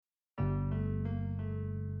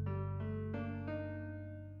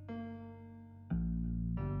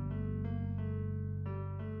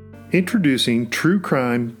Introducing True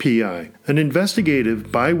Crime PI, an investigative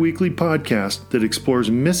bi-weekly podcast that explores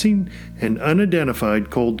missing and unidentified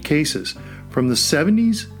cold cases from the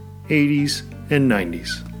 70s, 80s, and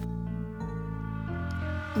 90s.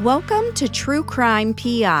 Welcome to True Crime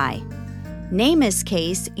PI. Namus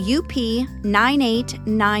case UP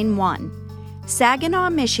 9891, Saginaw,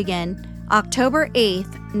 Michigan, October 8,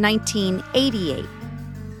 1988.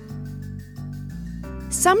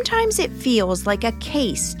 Sometimes it feels like a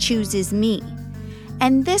case chooses me,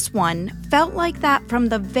 and this one felt like that from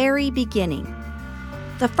the very beginning.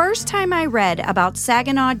 The first time I read about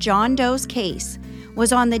Saginaw John Doe's case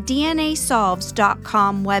was on the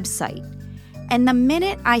DNAsolves.com website, and the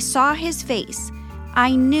minute I saw his face,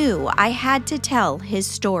 I knew I had to tell his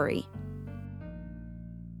story.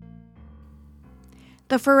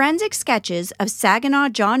 The forensic sketches of Saginaw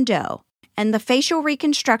John Doe and the facial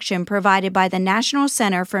reconstruction provided by the National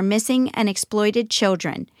Center for Missing and Exploited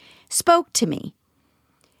Children spoke to me.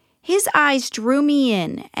 His eyes drew me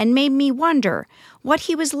in and made me wonder what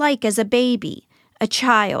he was like as a baby, a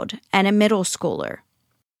child, and a middle schooler.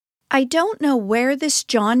 I don't know where this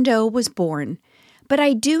John Doe was born, but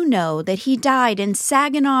I do know that he died in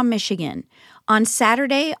Saginaw, Michigan, on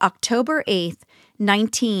Saturday, October 8,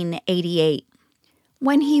 1988.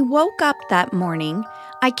 When he woke up that morning,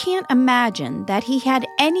 I can't imagine that he had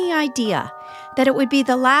any idea that it would be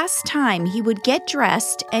the last time he would get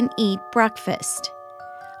dressed and eat breakfast.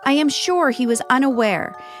 I am sure he was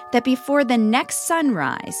unaware that before the next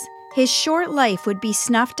sunrise, his short life would be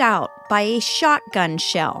snuffed out by a shotgun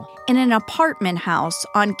shell in an apartment house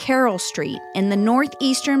on Carroll Street in the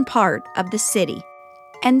northeastern part of the city,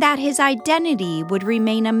 and that his identity would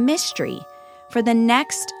remain a mystery for the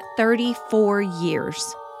next 34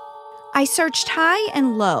 years. I searched high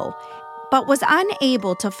and low, but was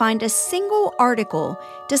unable to find a single article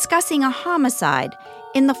discussing a homicide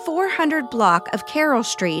in the 400 block of Carroll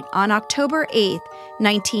Street on October 8,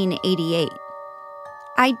 1988.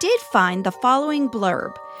 I did find the following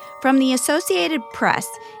blurb from the Associated Press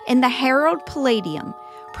in the Herald Palladium,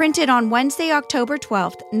 printed on Wednesday, October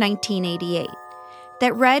 12, 1988,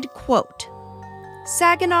 that read, quote,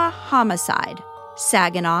 "Saginaw homicide,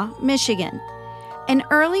 Saginaw, Michigan. An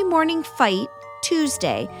early morning fight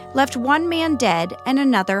Tuesday left one man dead and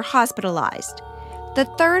another hospitalized. The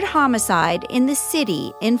third homicide in the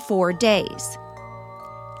city in 4 days."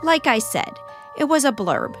 Like I said, it was a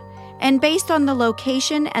blurb, and based on the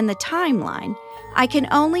location and the timeline, I can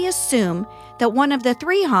only assume that one of the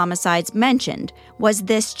 3 homicides mentioned was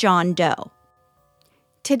this John Doe.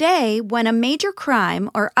 Today, when a major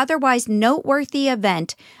crime or otherwise noteworthy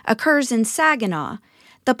event occurs in Saginaw,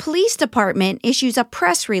 the police department issues a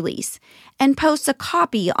press release and posts a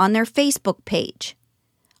copy on their Facebook page.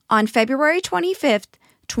 On February 25,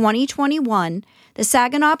 2021, the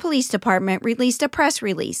Saginaw Police Department released a press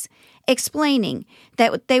release explaining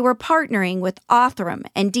that they were partnering with Othram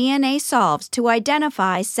and DNA Solves to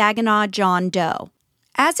identify Saginaw John Doe.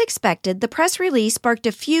 As expected, the press release sparked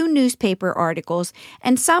a few newspaper articles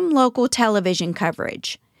and some local television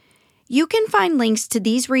coverage. You can find links to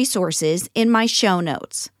these resources in my show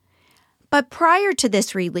notes. But prior to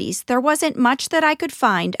this release, there wasn't much that I could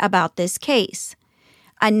find about this case.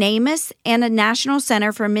 A NamUs and a National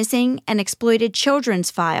Center for Missing and Exploited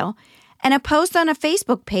Children's file, and a post on a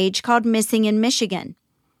Facebook page called Missing in Michigan.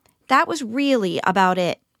 That was really about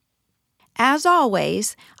it. As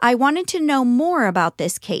always, I wanted to know more about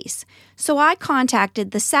this case, so I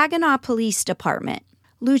contacted the Saginaw Police Department.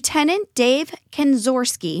 Lieutenant Dave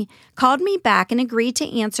Kenzorski called me back and agreed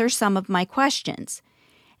to answer some of my questions.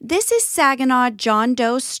 This is Saginaw John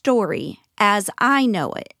Doe's story as I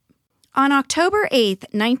know it. On October 8,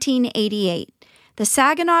 1988, the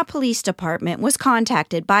Saginaw Police Department was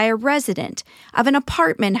contacted by a resident of an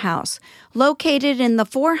apartment house located in the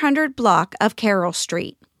 400 block of Carroll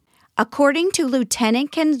Street. According to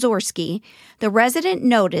Lieutenant Kenzorski, the resident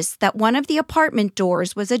noticed that one of the apartment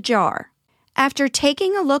doors was ajar. After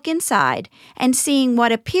taking a look inside and seeing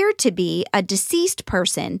what appeared to be a deceased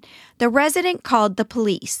person, the resident called the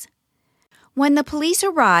police. When the police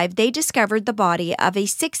arrived, they discovered the body of a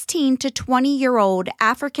 16 to 20-year-old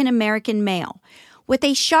African-American male with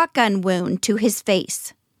a shotgun wound to his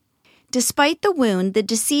face. Despite the wound, the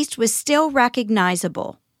deceased was still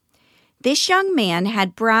recognizable. This young man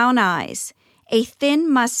had brown eyes, a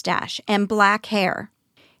thin mustache, and black hair.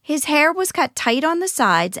 His hair was cut tight on the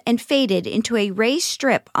sides and faded into a raised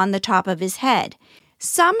strip on the top of his head.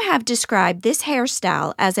 Some have described this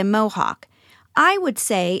hairstyle as a mohawk. I would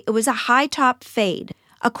say it was a high-top fade.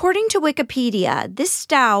 According to Wikipedia, this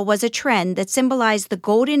style was a trend that symbolized the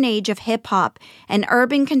golden age of hip-hop and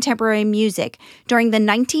urban contemporary music during the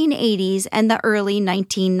 1980s and the early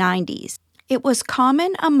 1990s. It was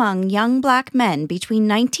common among young black men between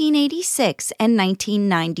 1986 and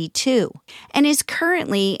 1992 and is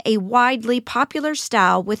currently a widely popular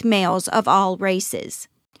style with males of all races.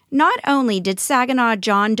 Not only did Saginaw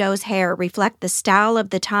John Doe's hair reflect the style of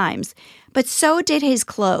the times, but so did his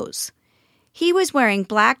clothes. He was wearing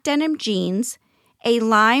black denim jeans, a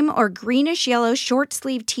lime or greenish-yellow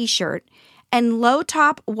short-sleeved t-shirt, and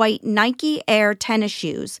low-top white Nike Air tennis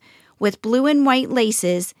shoes with blue and white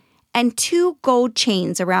laces and 2 gold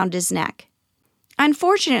chains around his neck.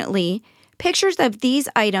 Unfortunately, pictures of these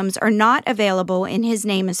items are not available in his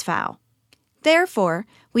name as file. Therefore,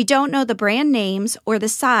 we don't know the brand names or the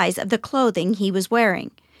size of the clothing he was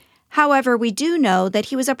wearing. However, we do know that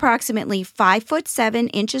he was approximately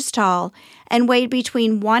 5'7" tall and weighed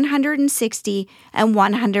between 160 and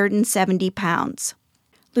 170 pounds.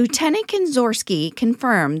 Lieutenant Kinzorski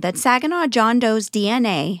confirmed that Saginaw John Doe's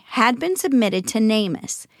DNA had been submitted to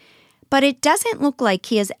NamUs, but it doesn't look like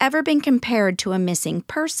he has ever been compared to a missing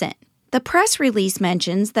person. The press release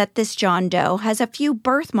mentions that this John Doe has a few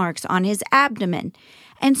birthmarks on his abdomen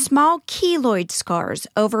and small keloid scars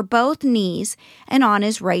over both knees and on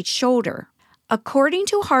his right shoulder. According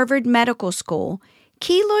to Harvard Medical School,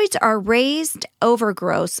 keloids are raised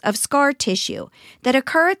overgrowths of scar tissue that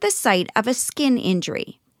occur at the site of a skin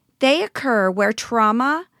injury. They occur where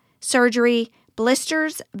trauma, surgery,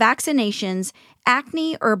 blisters, vaccinations,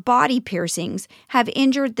 acne, or body piercings have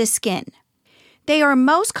injured the skin. They are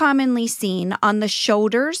most commonly seen on the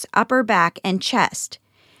shoulders, upper back, and chest,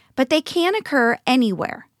 but they can occur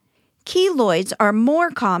anywhere. Keloids are more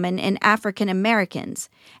common in African Americans,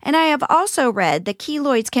 and I have also read that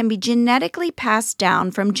keloids can be genetically passed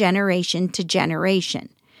down from generation to generation.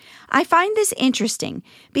 I find this interesting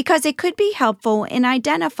because it could be helpful in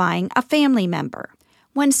identifying a family member.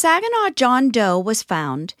 When Saginaw John Doe was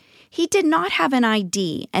found, he did not have an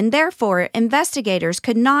ID, and therefore investigators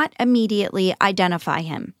could not immediately identify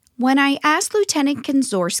him. When I asked Lieutenant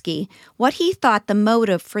Kinzorski what he thought the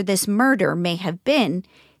motive for this murder may have been,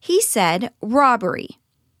 he said robbery.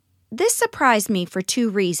 This surprised me for 2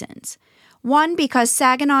 reasons. 1, because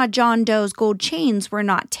Saginaw John Doe's gold chains were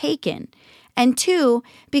not taken, and 2,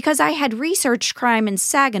 because I had researched crime in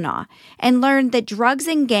Saginaw and learned that drugs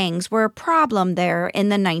and gangs were a problem there in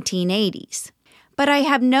the 1980s. But I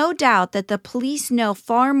have no doubt that the police know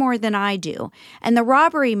far more than I do, and the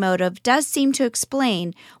robbery motive does seem to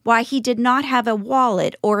explain why he did not have a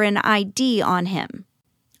wallet or an ID on him.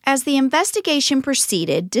 As the investigation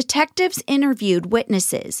proceeded, detectives interviewed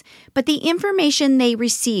witnesses, but the information they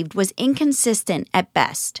received was inconsistent at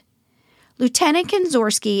best. Lieutenant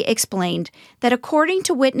Kinzorski explained that according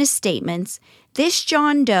to witness statements, this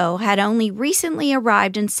John Doe had only recently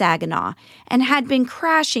arrived in Saginaw and had been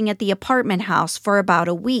crashing at the apartment house for about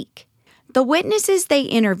a week. The witnesses they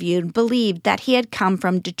interviewed believed that he had come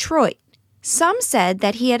from Detroit. Some said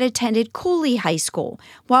that he had attended Cooley High School,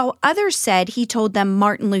 while others said he told them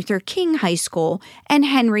Martin Luther King High School and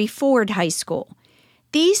Henry Ford High School.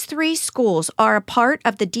 These 3 schools are a part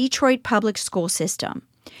of the Detroit public school system.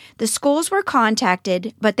 The schools were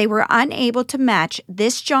contacted, but they were unable to match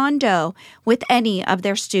this John Doe with any of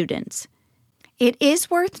their students. It is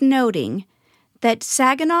worth noting that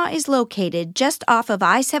Saginaw is located just off of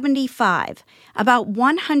I-75, about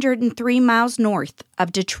 103 miles north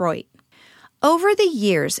of Detroit. Over the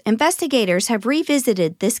years, investigators have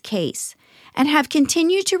revisited this case and have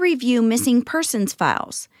continued to review missing persons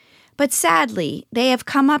files, but sadly, they have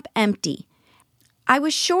come up empty. I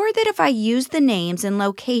was sure that if I used the names and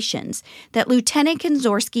locations that Lieutenant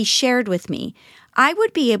Kinzorski shared with me, I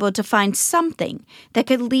would be able to find something that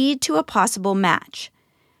could lead to a possible match.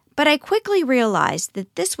 But I quickly realized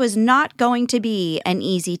that this was not going to be an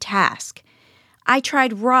easy task. I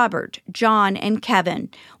tried Robert, John, and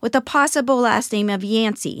Kevin with a possible last name of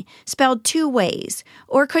Yancey, spelled 2 ways,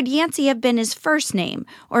 or could Yancey have been his first name,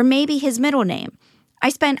 or maybe his middle name? I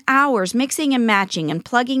spent hours mixing and matching and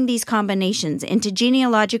plugging these combinations into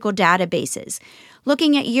genealogical databases,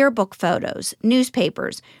 looking at yearbook photos,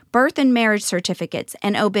 newspapers, birth and marriage certificates,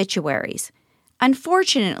 and obituaries.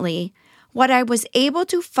 Unfortunately, what I was able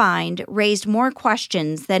to find raised more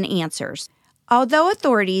questions than answers. Although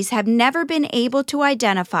authorities have never been able to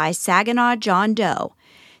identify Saginaw John Doe,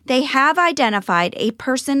 they have identified a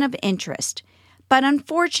person of interest. But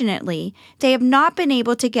unfortunately, they have not been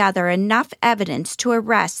able to gather enough evidence to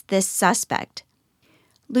arrest this suspect.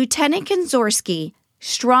 Lieutenant Kinzorski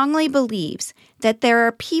strongly believes that there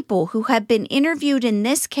are people who have been interviewed in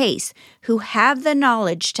this case who have the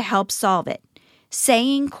knowledge to help solve it,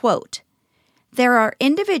 saying, quote, "There are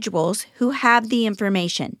individuals who have the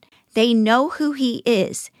information. They know who he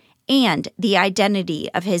is and the identity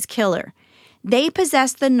of his killer. They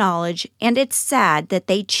possess the knowledge, and it's sad that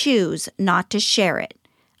they choose not to share it."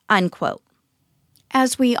 Unquote.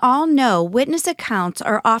 As we all know, witness accounts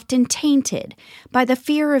are often tainted by the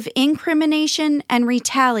fear of incrimination and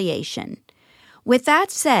retaliation. With that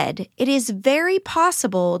said, it is very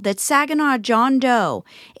possible that Saginaw John Doe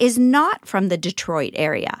is not from the Detroit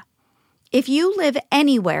area. If you live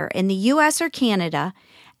anywhere in the U.S. or Canada,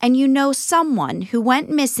 and you know someone who went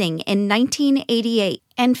missing in 1988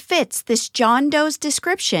 and fits this John Doe's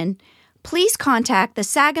description, please contact the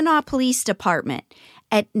Saginaw Police Department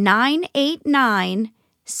at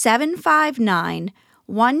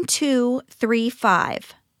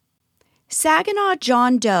 989-759-1235. Saginaw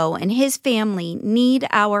John Doe and his family need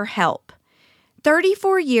our help.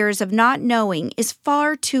 34 years of not knowing is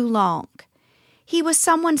far too long. He was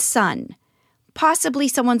someone's son, possibly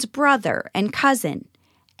someone's brother and cousin,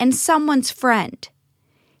 and someone's friend.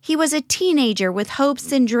 He was a teenager with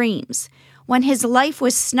hopes and dreams when his life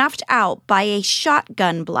was snuffed out by a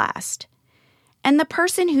shotgun blast. And the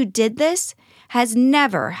person who did this has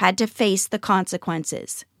never had to face the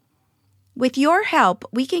consequences. With your help,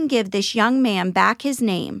 we can give this young man back his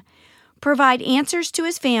name, provide answers to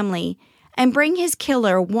his family, and bring his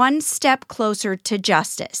killer one step closer to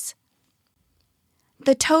justice.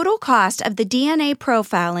 The total cost of the DNA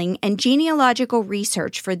profiling and genealogical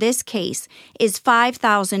research for this case is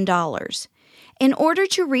 $5,000. In order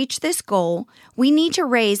to reach this goal, we need to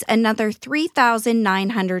raise another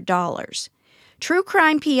 $3,900. True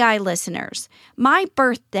Crime PI listeners, my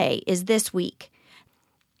birthday is this week.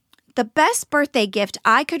 The best birthday gift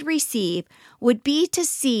I could receive would be to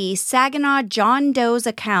see Saginaw John Doe's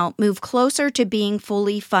account move closer to being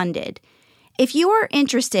fully funded. If you are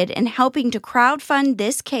interested in helping to crowdfund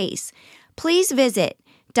this case, please visit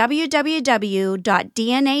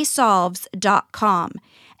www.dnasolves.com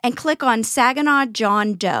and click on Saginaw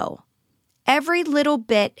John Doe. Every little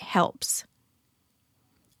bit helps.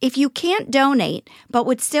 If you can't donate but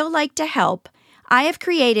would still like to help, I have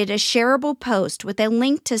created a shareable post with a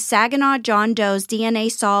link to Saginaw John Doe's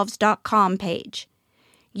DNAsolves.com page.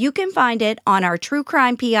 You can find it on our True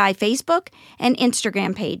Crime PI Facebook and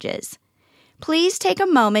Instagram pages. Please take a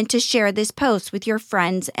moment to share this post with your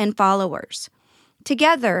friends and followers.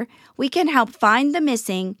 Together, we can help find the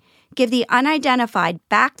missing, give the unidentified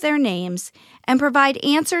back their names, and provide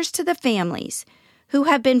answers to the families who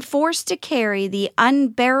have been forced to carry the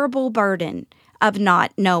unbearable burden of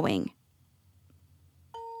not knowing.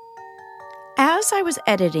 As I was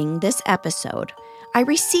editing this episode, I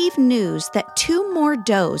received news that 2 more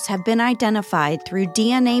Does have been identified through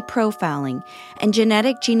DNA profiling and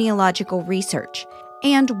genetic genealogical research,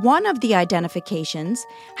 and one of the identifications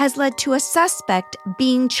has led to a suspect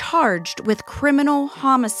being charged with criminal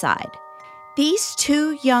homicide. These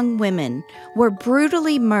 2 young women were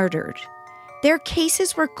brutally murdered. Their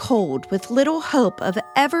cases were cold with little hope of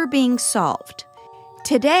ever being solved.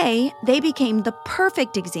 Today, they became the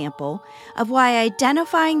perfect example of why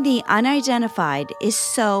identifying the unidentified is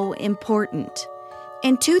so important.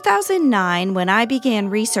 In 2009, when I began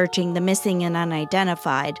researching the missing and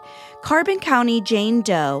unidentified, Carbon County Jane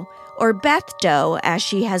Doe, or Beth Doe as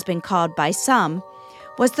she has been called by some,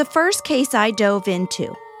 was the first case I dove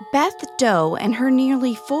into. Beth Doe and her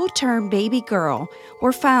nearly full-term baby girl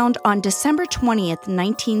were found on December 20th,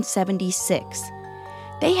 1976.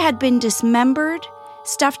 They had been dismembered,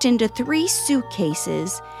 stuffed into 3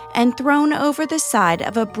 suitcases, and thrown over the side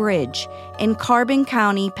of a bridge in Carbon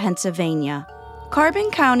County, Pennsylvania. Carbon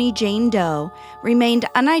County Jane Doe remained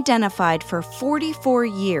unidentified for 44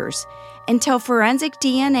 years until forensic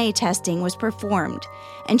DNA testing was performed,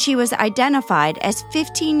 and she was identified as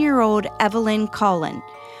 15-year-old Evelyn Cullen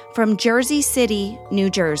from Jersey City, New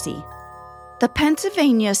Jersey. The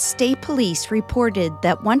Pennsylvania State Police reported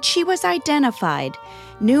that once she was identified,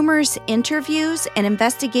 numerous interviews and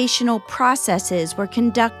investigational processes were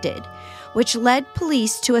conducted, which led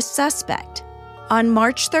police to a suspect. On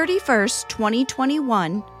March 31st,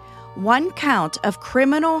 2021, 1 count of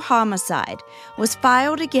criminal homicide was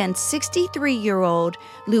filed against 63-year-old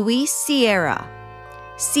Luis Sierra.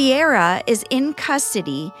 Sierra is in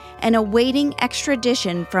custody and awaiting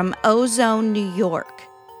extradition from Ozone, New York.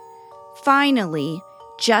 Finally,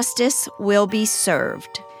 justice will be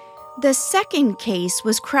served. The second case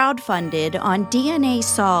was crowdfunded on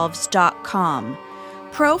DNAsolves.com.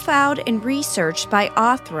 profiled and researched by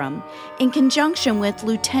Othram in conjunction with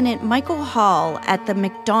Lieutenant Michael Hall at the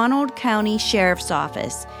McDonald County Sheriff's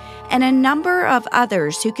Office and a number of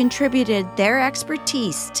others who contributed their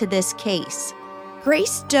expertise to this case.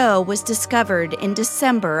 Grace Doe was discovered in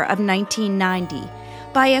December of 1990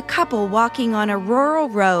 by a couple walking on a rural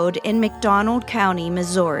road in McDonald County,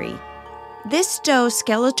 Missouri. This Doe's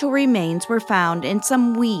skeletal remains were found in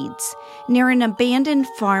some weeds near an abandoned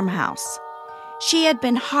farmhouse. She had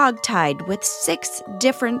been hogtied with 6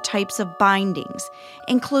 different types of bindings,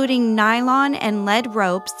 including nylon and lead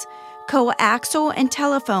ropes, coaxial and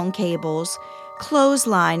telephone cables,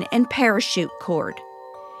 clothesline, and parachute cord.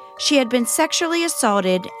 She had been sexually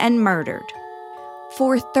assaulted and murdered.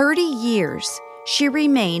 For 30 years, she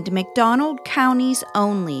remained McDonald County's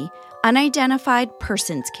only unidentified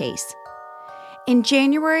persons case. In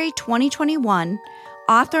January 2021,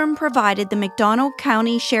 Othram provided the McDonald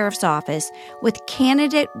County Sheriff's Office with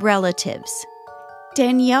candidate relatives.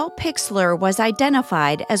 Danielle Pixler was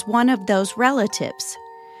identified as one of those relatives.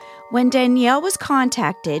 When Danielle was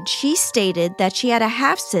contacted, she stated that she had a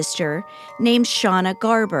half-sister named Shauna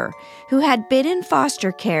Garber, who had been in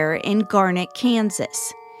foster care in Garnett,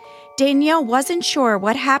 Kansas. Danielle wasn't sure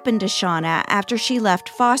what happened to Shauna after she left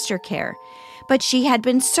foster care, but she had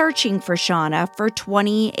been searching for Shauna for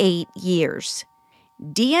 28 years.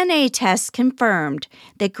 DNA tests confirmed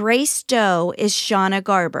that Grace Doe is Shauna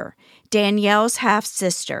Garber, Danielle's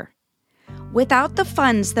half-sister. Without the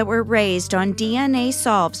funds that were raised on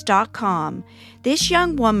DNAsolves.com, this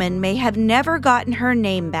young woman may have never gotten her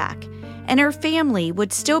name back, and her family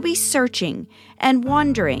would still be searching and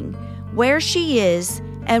wondering where she is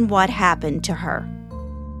and what happened to her.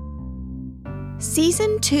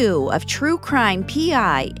 Season 2 of True Crime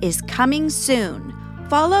PI is coming soon.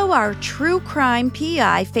 Follow our True Crime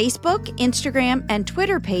PI Facebook, Instagram, and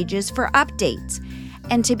Twitter pages for updates.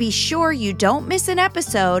 And to be sure you don't miss an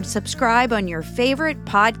episode, subscribe on your favorite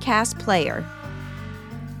podcast player.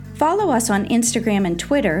 Follow us on Instagram and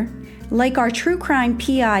Twitter, like our True Crime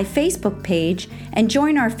PI Facebook page, and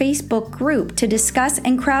join our Facebook group to discuss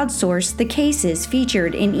and crowdsource the cases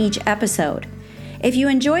featured in each episode. If you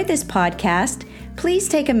enjoyed this podcast, please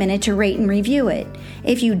take a minute to rate and review it.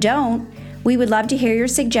 If you don't, we would love to hear your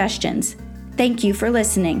suggestions. Thank you for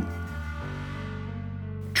listening.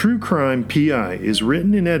 True Crime PI is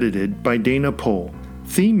written and edited by Dana Pohl.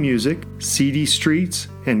 Theme music, CD Streets,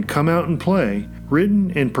 and Come Out and Play,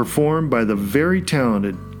 written and performed by the very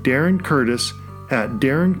talented Darren Curtis at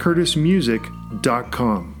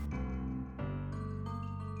DarrenCurtisMusic.com.